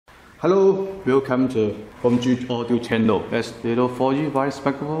Hello, welcome to BOMGE audio channel. That's little 4G wireless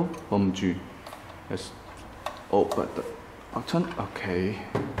microphone, BOMGE. Let's open the button. Okay.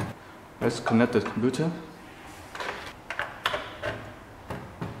 Let's connect the computer.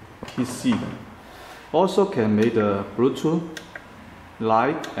 PC. Also can make the Bluetooth,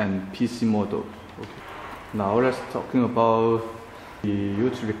 light and PC model. Okay. Now let's talking about the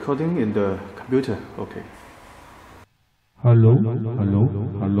YouTube recording in the computer. Okay. Hello.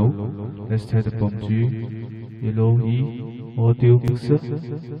 Let's test the BOMGE Yellow E audio mixer.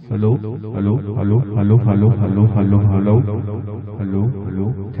 Hello.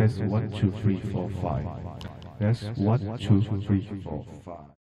 Test 1, 2, 3, 4, 5. That's 1, 2, 3, 4, 5.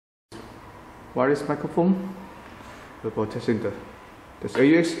 Wireless microphone. We're testing this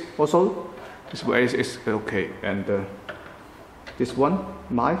AUX also. This wireless is okay, and this one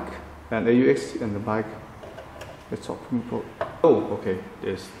mic and AUX and the mic. Let's talk about. Oh, okay.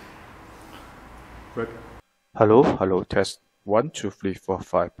 This. Right. Hello. Test 1, 2, 3, 4,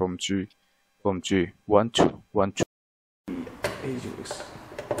 5. BOMGE 1, 2, 1, 2. AUX.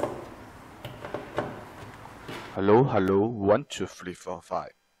 Hello. 1, 2, 3, 4, 5.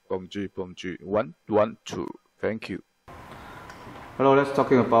 BOMGE 1, 1, 2. Thank you. Hello. Let's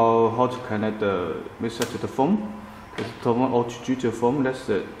talking about how to connect the mixer to the phone. This is the one OTG to the phone. Let's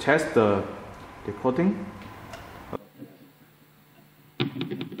test the recording.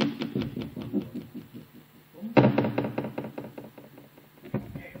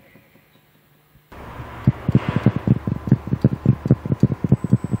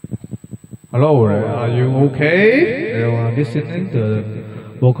 Hello, are you okay? You are listening the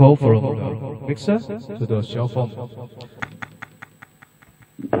vocal from the mixer to the cell phone.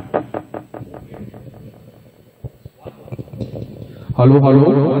 Hello.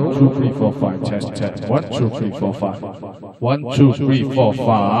 1, 2, 3, 4, 5. Test. 1, 2, 3, 4, 5. 1, 2, 3, 4,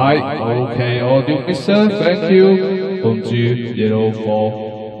 5. Okay, audio mixer. Thank you. BOMGE Yellow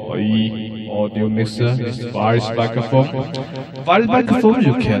 4E audio mixer. This wireless microphone. Wireless microphone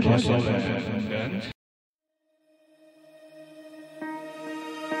you can also.